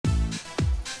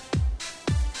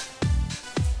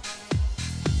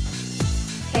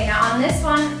On this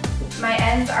one, my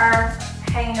ends are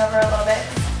hanging over a little bit.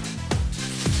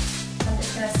 I'm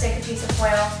just going to stick a piece of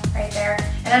foil right there.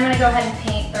 And I'm going to go ahead and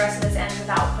paint the rest of this end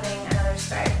without putting another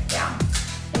stripe down.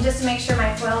 And just to make sure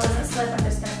my foil doesn't slip, I'm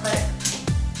just going to put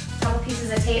a couple pieces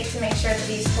of tape to make sure that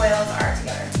these foils are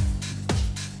together.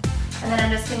 And then I'm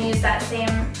just going to use that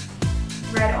same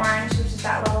red-orange, which is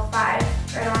that level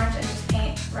 5 red-orange, and just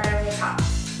paint right over the top.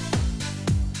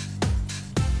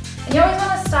 And you always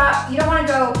want to stop, you don't want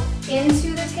to go into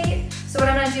the tape, so what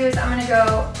I'm going to do is I'm going to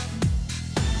go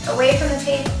away from the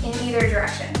tape in either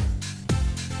direction.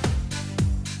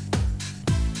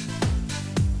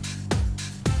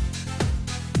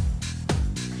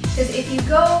 Because if you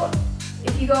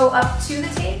go up to the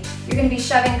tape, you're going to be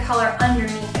shoving color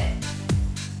underneath it.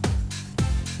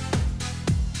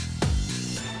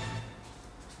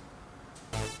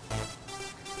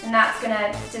 And that's going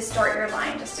to distort your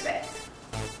line just a bit.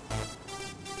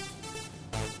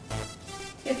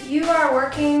 If you are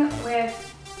working with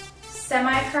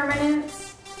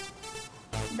semi-permanents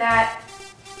that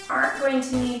aren't going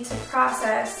to need to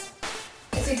process,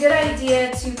 it's a good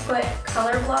idea to put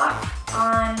color block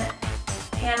on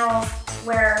panels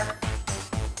where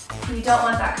you don't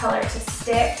want that color to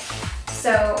stick.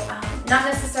 So not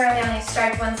necessarily on these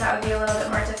striped ones, that would be a little bit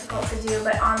more difficult to do,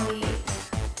 but on the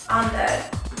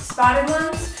spotted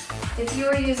ones, if you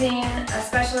were using a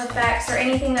special effects or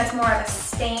anything that's more of a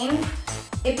stain,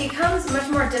 it becomes much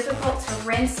more difficult to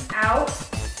rinse out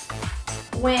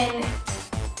when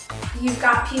you've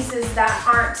got pieces that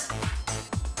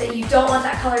you don't want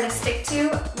that color to stick to.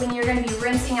 When you're going to be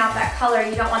rinsing out that color,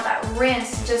 you don't want that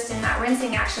rinse just in that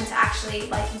rinsing action to actually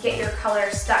get your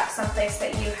color stuck someplace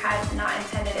that you had not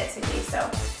intended it to be. So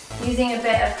using a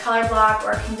bit of color block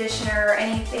or conditioner or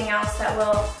anything else that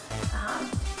will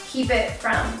keep it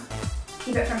from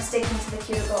sticking to the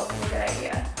cuticles is a good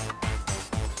idea.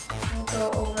 We'll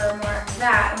go over more of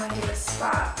that when we do the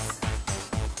spots.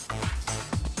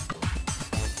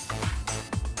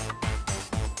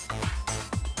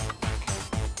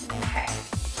 Okay.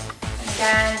 And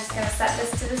again, I'm just going to set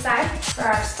this to the side. For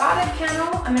our spotted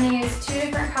panel, I'm going to use 2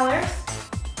 different colors.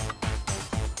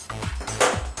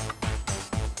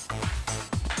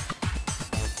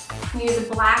 I'm going to use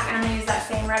a black and I'm going to use that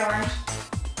same red-orange.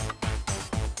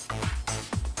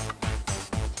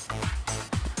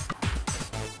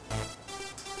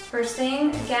 First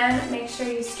thing, again, make sure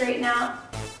you straighten out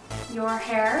your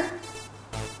hair.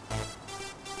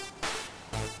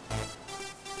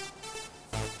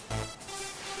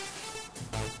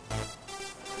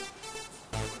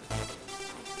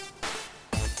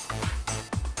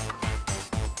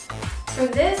 For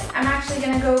this, I'm actually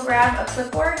going to go grab a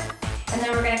clipboard and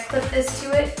then we're going to clip this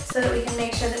to it so that we can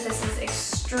make sure that this is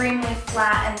extremely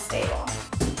flat and stable.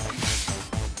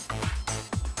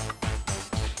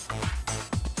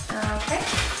 Okay.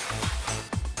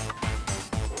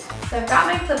 So I've got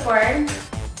my clipboard.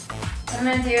 What I'm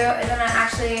going to do is I'm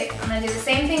going to do the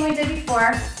same thing we did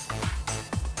before,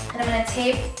 and I'm going to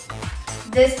tape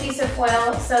this piece of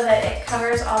foil so that it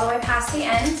covers all the way past the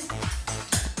end.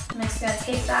 I'm just going to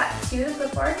tape that to the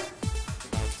clipboard.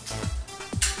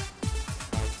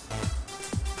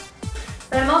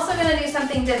 But I'm also going to do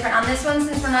something different. On this one,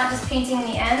 since we're not just painting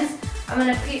the ends, I'm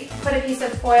going to put a piece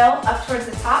of foil up towards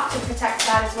the top to protect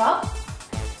that as well.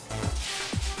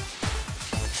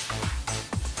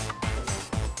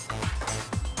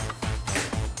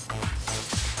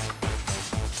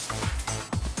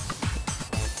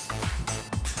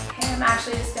 Okay, I'm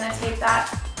actually just going to tape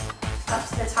that up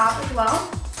to the top as well.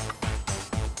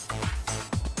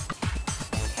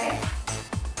 Okay.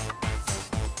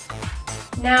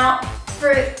 Now,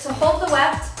 to hold the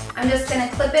weft, I'm just going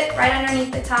to clip it right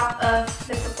underneath the top of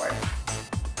the clipboard,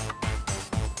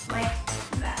 like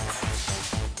that,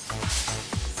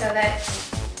 so that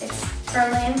it's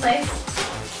firmly in place.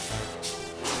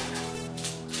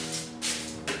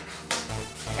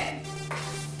 Okay.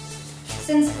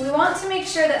 Since we want to make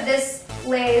sure that this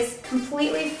lays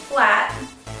completely flat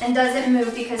and doesn't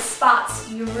move, because spots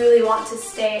you really want to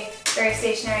stay very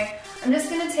stationary, I'm just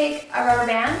going to take a rubber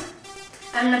band.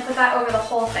 I'm going to put that over the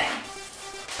whole thing.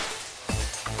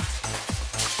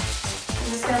 I'm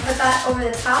just going to put that over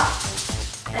the top,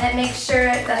 and it makes sure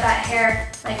that that hair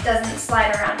doesn't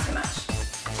slide around too much.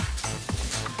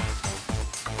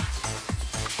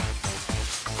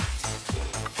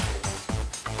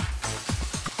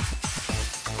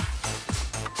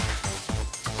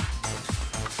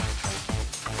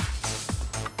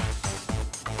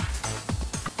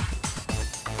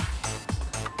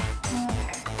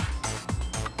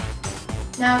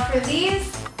 Now for these,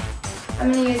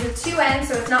 I'm going to use a 2N,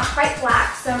 so it's not quite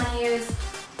black, so I'm going to use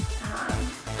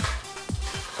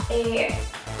a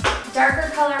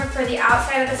darker color for the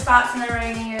outside of the spots, and then we're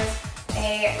going to use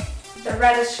the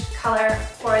reddish color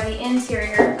for the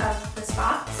interior of the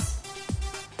spots.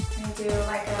 I'm going to do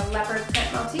like a leopard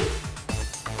print motif.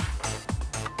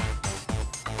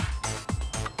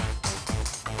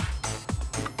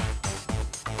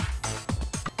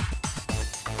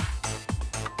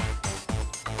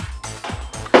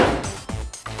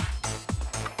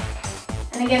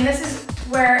 And again, this is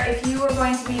where if you were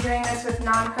going to be doing this with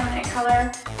non-permanent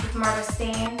color, with more of a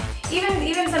stain,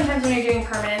 even sometimes when you're doing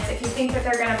permanents, if you think that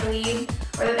they're going to bleed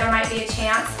or that there might be a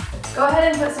chance, go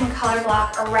ahead and put some color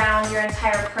block around your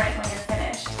entire print when you're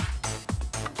finished.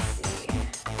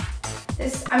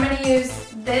 Let's see. I'm going to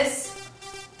use this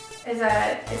as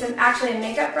actually a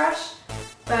makeup brush,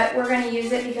 but we're going to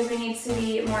use it because we need to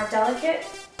be more delicate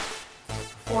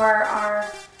for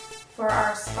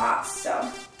our spots. So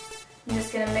I'm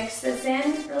just going to mix this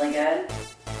in really good.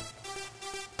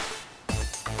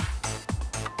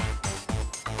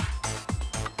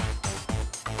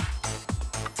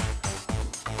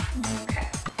 Okay.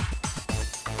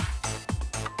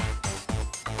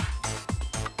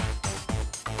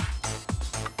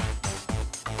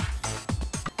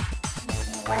 I'm just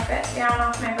going to wipe it down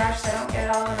off my brush so I don't get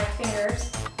it all over my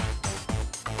fingers.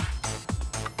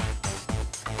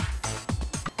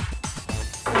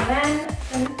 So then,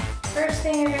 first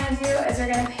thing you're going to do is you're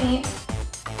going to paint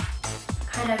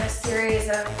kind of a series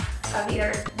of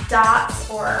either dots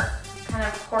or kind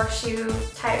of horseshoe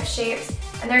type shapes,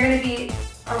 and they're going to be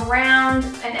around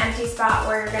an empty spot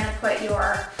where you're going to put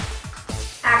your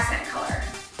accent color.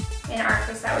 In our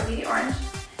case, that would be the orange.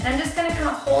 And I'm just going to kind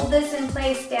of hold this in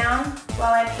place down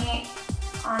while I paint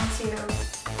onto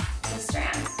the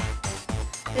strands.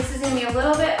 This is going to be a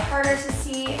little bit harder to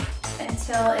see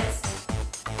until it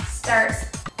starts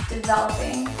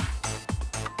developing.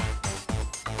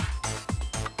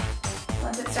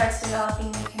 Once it starts developing,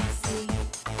 you can see,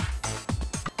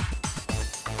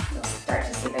 you'll start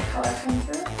to see the color come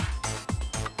through.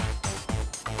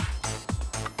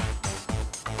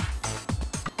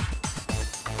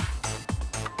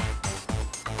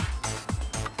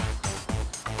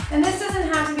 And this doesn't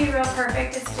have to be real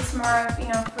perfect, it's just more of,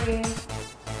 free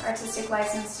artistic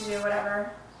license to do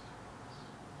whatever.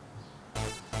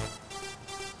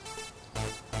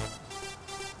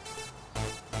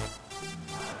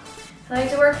 I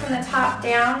like to work from the top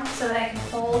down so that I can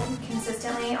hold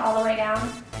consistently all the way down.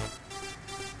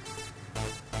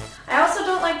 I also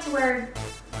don't like to wear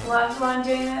gloves while I'm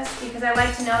doing this because I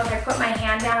like to know if I put my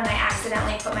hand down and I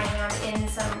accidentally put my hand in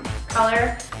some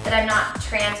color that I'm not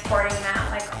transporting that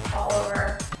like all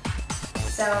over.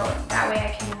 So that way I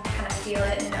can kind of feel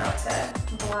it and know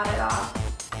to blot it off.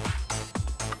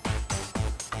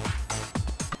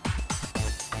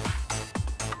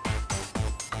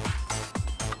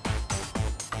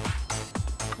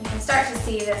 You can start to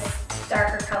see this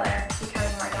darker color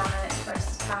becoming more dominant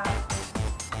towards the top.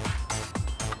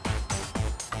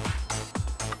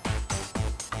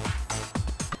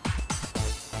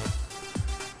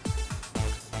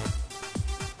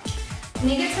 When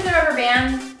you get to the rubber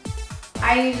band,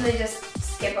 I usually just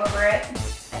skip over it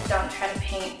and don't try to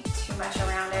paint too much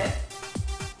around it.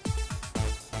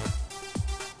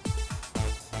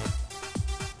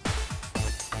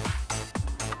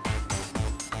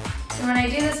 And when I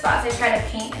do the spots, I try to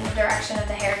paint in the direction of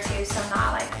the hair too, so I'm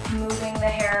not like moving the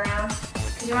hair around,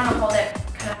 because you want to hold it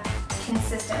kind of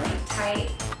consistently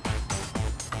tight.